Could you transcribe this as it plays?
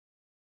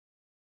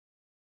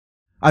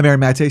I'm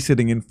Aaron Maté,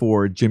 sitting in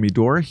for Jimmy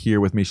Dore,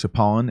 here with Misha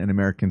Pollan and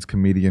Americans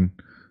comedian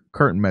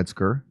Kurt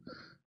Metzger.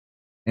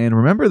 And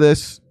remember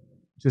this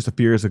just a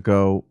few years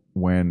ago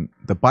when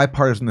the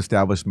bipartisan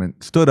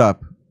establishment stood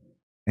up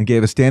and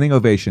gave a standing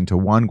ovation to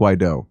Juan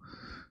Guaidó,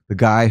 the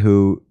guy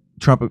who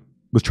Trump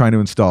was trying to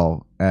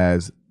install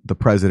as the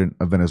president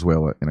of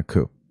Venezuela in a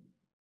coup.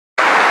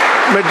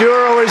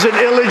 Maduro is an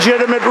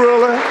illegitimate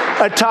ruler,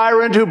 a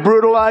tyrant who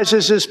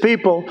brutalizes his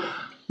people,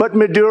 but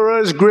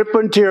Maduro's grip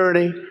on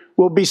tyranny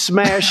will be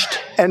smashed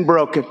and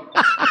broken.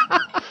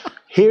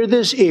 Here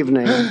this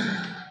evening.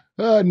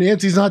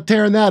 Nancy's not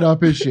tearing that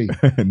up, is she?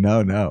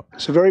 No.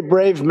 It's a very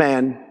brave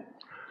man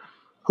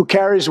who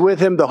carries with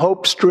him the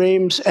hopes,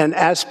 dreams, and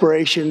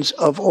aspirations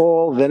of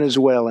all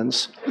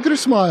Venezuelans. Look at her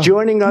smile.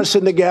 Joining us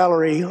in the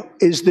gallery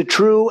is the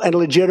true and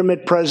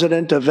legitimate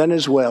president of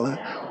Venezuela,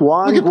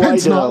 Juan Look at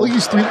Pence Guaidó. now. Look at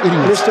these three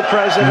idiots. Mr.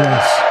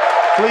 President,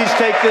 please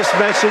take this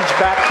message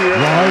back to your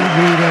Juan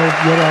Guaidó,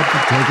 get up,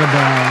 take a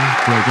bow,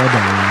 take a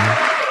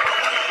bow.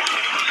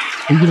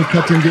 Are you going to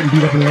cut to him getting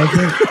beat up in the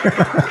airport?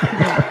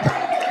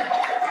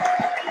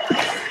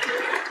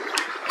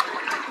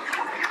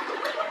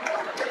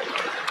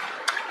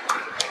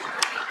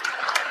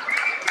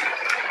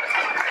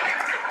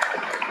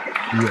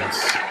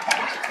 Yes.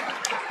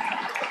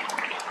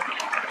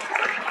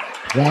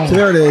 Wow. So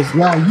there it is.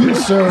 Wow, you,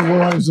 sir,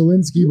 were on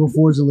Zelensky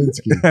before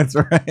Zelensky. That's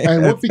right.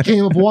 And what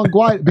became of Juan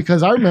Guaidó?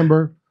 Because I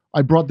remember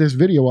I brought this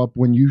video up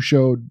when you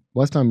showed,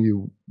 last time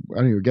you,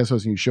 I don't know, guest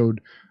host, and you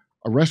showed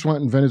a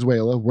restaurant in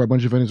Venezuela where a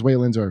bunch of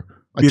Venezuelans are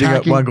Beating up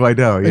attacking Juan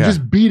Guaidó, and yeah.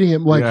 just beating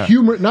him, like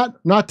humor,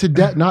 not to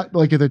death, not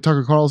like the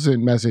Tucker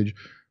Carlson message,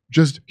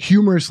 just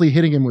humorously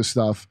hitting him with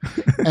stuff.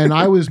 And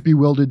I was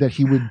bewildered that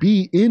he would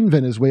be in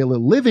Venezuela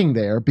living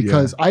there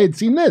because I had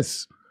seen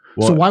this.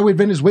 Well, so why would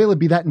Venezuela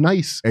be that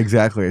nice?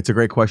 Exactly. It's a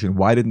great question.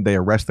 Why didn't they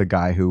arrest the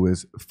guy who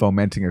was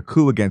fomenting a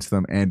coup against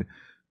them and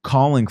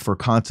calling for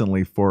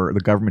constantly for the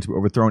government to be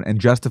overthrown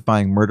and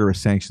justifying murderous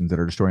sanctions that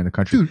are destroying the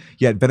country? Dude,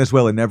 yet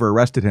Venezuela never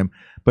arrested him.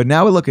 But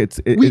now look,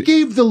 we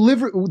gave the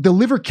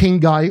liver king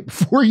guy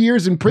 4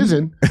 years in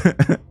prison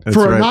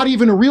for not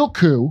even a real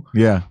coup.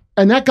 Yeah.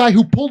 And that guy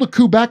who pulled a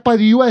coup back by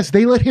the U.S.,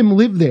 they let him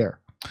live there.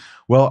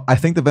 Well, I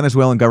think the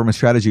Venezuelan government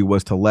strategy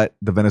was to let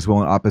the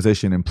Venezuelan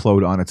opposition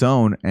implode on its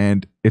own.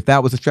 And if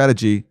that was a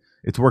strategy,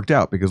 it's worked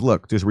out because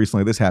look, just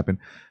recently this happened.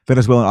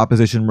 Venezuelan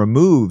opposition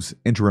removes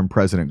interim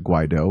President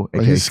Guaidó,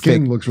 aka his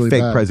skin looks really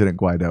fake bad. President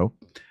Guaidó.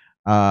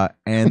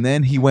 And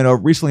then he went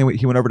over recently.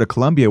 He went over to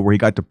Colombia where he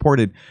got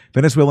deported.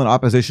 Venezuelan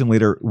opposition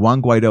leader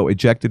Juan Guaidó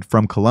ejected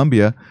from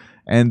Colombia,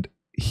 and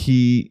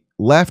he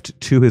left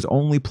to his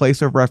only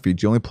place of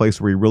refuge, the only place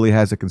where he really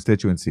has a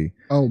constituency.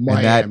 Oh,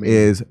 Miami. And that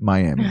is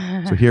Miami.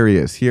 So here he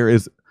is. Here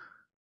is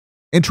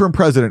interim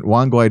President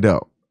Juan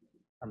Guaidó.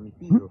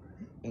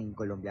 En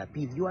Colombia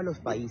pidió a los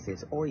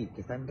países hoy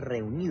que están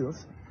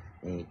reunidos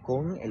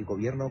con el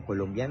gobierno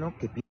colombiano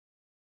que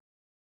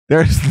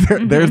There's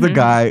the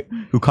guy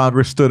who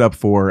Congress stood up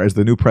for as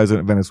the new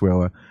president of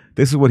Venezuela.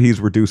 This is what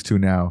he's reduced to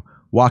now,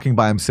 walking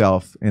by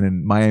himself in a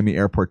Miami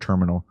airport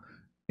terminal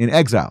in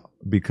exile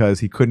because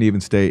he couldn't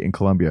even stay in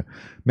Colombia.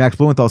 Max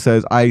Blumenthal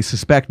says, I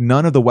suspect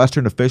none of the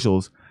Western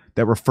officials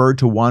that referred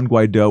to Juan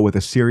Guaidó with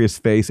a serious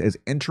face as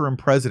interim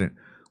president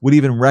would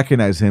even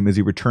recognize him as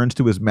he returns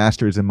to his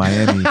masters in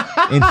Miami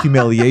in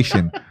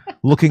humiliation,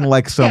 looking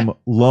like some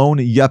lone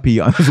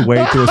yuppie on his way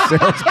to a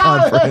sales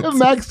conference.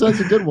 Max, that's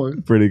a good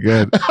one. Pretty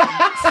good.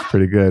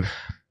 Pretty good.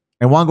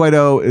 And Juan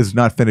Guaidó is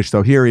not finished,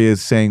 though. Here he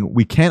is saying,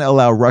 we can't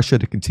allow Russia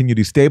to continue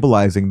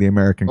destabilizing the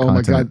American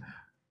continent. My God.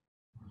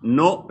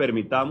 No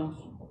permitamos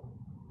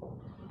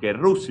que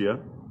Rusia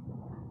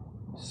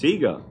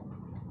siga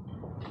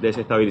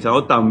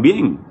desestabilizando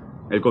también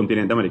el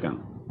continente americano.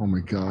 Oh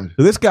my God.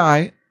 So this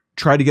guy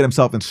tried to get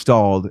himself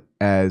installed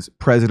as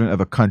president of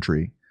a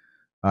country,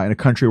 in a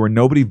country where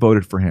nobody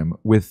voted for him,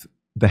 with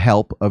the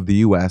help of the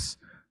U.S.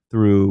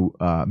 through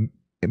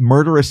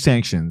murderous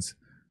sanctions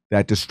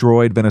that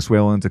destroyed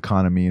Venezuela's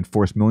economy and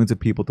forced millions of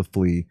people to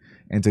flee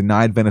and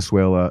denied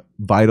Venezuela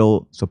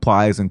vital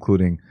supplies,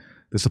 including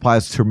the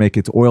supplies to make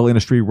its oil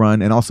industry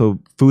run and also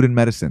food and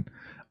medicine.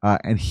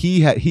 And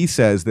he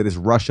says that it's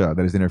Russia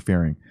that is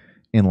interfering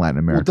in Latin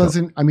America.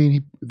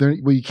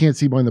 Well, you can't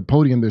see behind the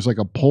podium. There's like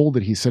a pole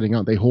that he's sitting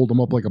out. They hold him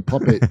up like a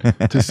puppet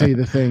to say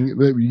the thing.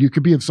 You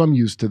could be of some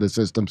use to the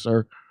system,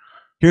 sir.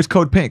 Here's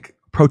CODEPINK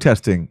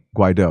protesting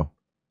Guaidó.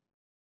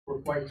 For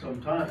quite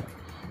some time.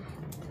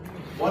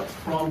 What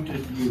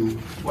prompted you,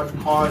 what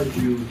caused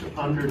you to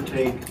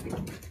undertake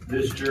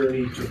this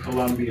journey to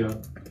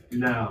Colombia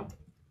now?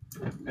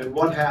 And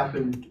what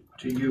happened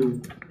to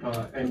you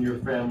and your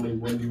family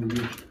when you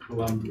reached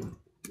Colombia,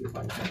 if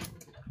I can?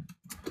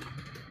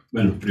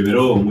 Bueno,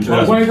 primero, muchas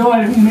gracias. Guaidó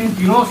es un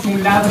mentiroso,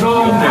 un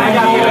ladrón.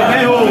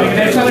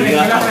 Regresa a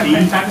Venezuela a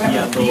representar la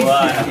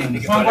justicia.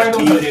 Juan Guaidó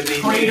is a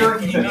traitor.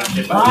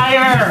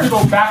 Liar! Go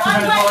back to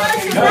Venezuela.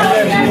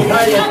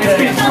 It's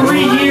been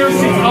 3 years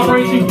since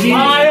Operation Jimmy.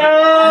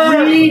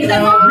 Liar! Read the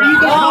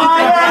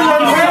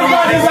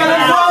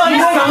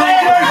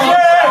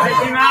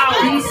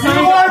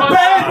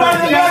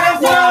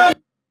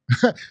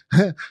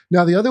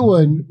Now the other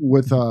one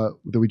with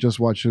that we just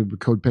watched, the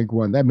Code Pink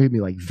one, that made me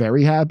like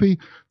very happy.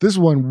 This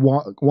one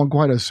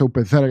Guaidó is so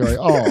pathetic. Like,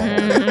 oh,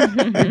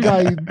 the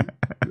guy.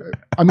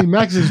 I mean,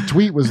 Max's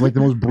tweet was like the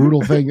most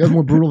brutal thing. It was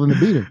more brutal than the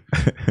beating.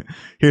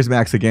 Here's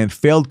Max again.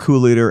 Failed coup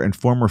leader and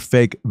former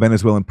fake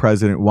Venezuelan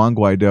president Juan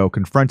Guaidó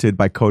confronted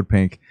by Code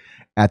Pink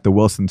at the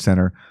Wilson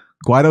Center.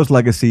 Guaido's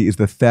legacy is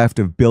the theft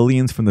of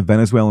billions from the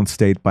Venezuelan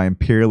state by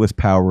imperialist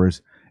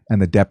powers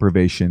and the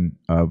deprivation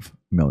of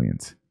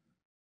millions.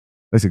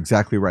 That's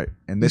exactly right.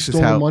 And this He is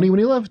stole how the money when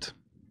he left.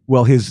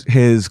 Well,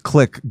 his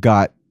clique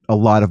got a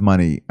lot of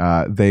money.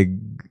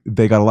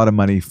 They got a lot of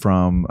money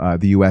from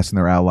the U.S. and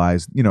their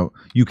allies. You know,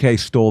 UK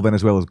stole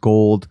Venezuela's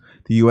gold.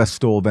 The U.S.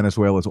 stole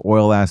Venezuela's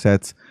oil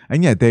assets.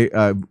 And yet,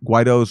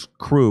 Guaido's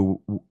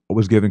crew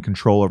was given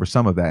control over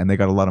some of that, and they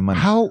got a lot of money.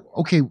 How?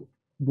 Okay.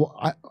 Well,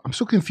 I'm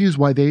so confused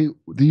why the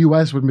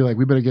U.S. would be like,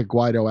 we better get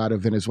Guaidó out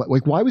of Venezuela.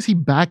 Like, why was he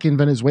back in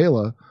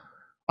Venezuela?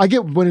 I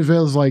get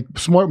Venezuela's like,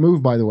 smart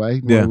move, by the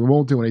way. Yeah. We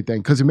won't do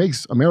anything because it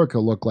makes America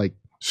look like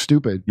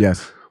stupid.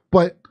 Yes.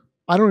 But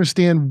I don't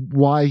understand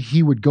why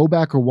he would go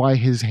back or why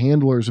his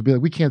handlers would be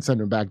like, we can't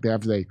send him back there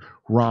after they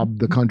robbed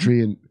the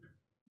country.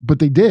 But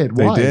they did.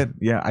 Why? They did.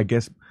 Yeah, I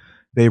guess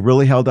they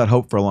really held out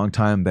hope for a long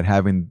time that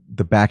having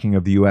the backing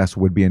of the U.S.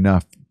 would be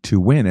enough to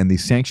win. And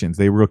these sanctions,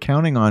 they were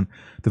counting on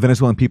the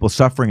Venezuelan people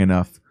suffering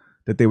enough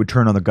that they would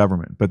turn on the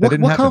government. But that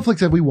didn't happen. What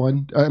conflicts have we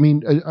won? I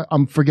mean,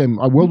 I'm forgetting.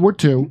 World War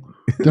II.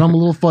 Then I'm a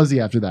little fuzzy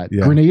after that.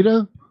 Yeah.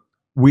 Grenada?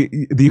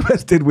 The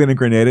U.S. did win in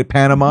Grenada.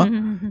 Panama.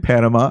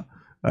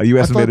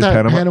 U.S. invaded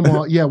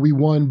Panama. Yeah, we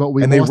won, but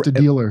we lost a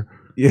dealer.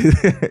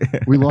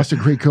 We lost a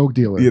great Coke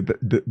dealer. Yeah,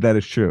 that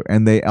is true.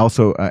 And they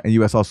also,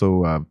 U.S.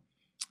 also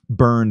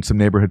burned some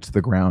neighborhoods to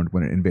the ground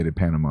when it invaded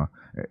Panama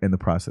in the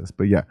process.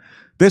 But yeah,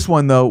 this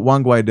one though,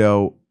 Juan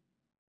Guaidó,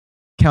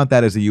 count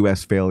that as a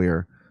U.S.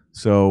 failure.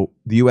 So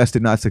the U.S.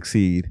 did not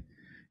succeed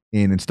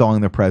in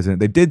installing their president.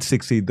 They did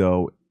succeed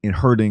though in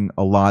hurting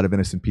a lot of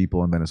innocent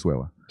people in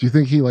Venezuela. Do you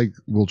think he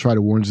will try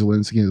to warn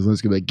Zelensky, and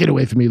Zelensky will be like, get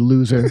away from me,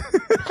 loser?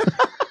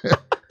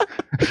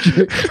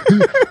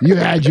 You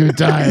had your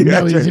time.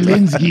 Now it's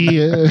Zelensky.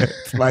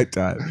 It's my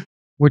time.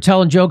 We're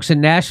telling jokes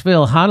in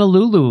Nashville,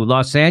 Honolulu,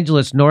 Los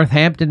Angeles,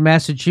 Northampton,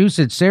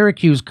 Massachusetts,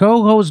 Syracuse,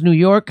 Cohoes, New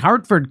York,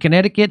 Hartford,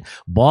 Connecticut,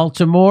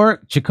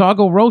 Baltimore,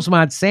 Chicago,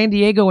 Rosemont, San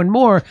Diego, and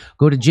more.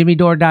 Go to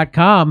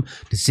jimmydore.com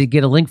to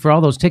get a link for all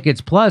those tickets.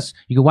 Plus,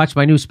 you can watch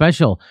my new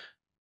special,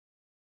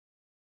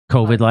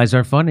 COVID Lies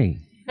Are Funny.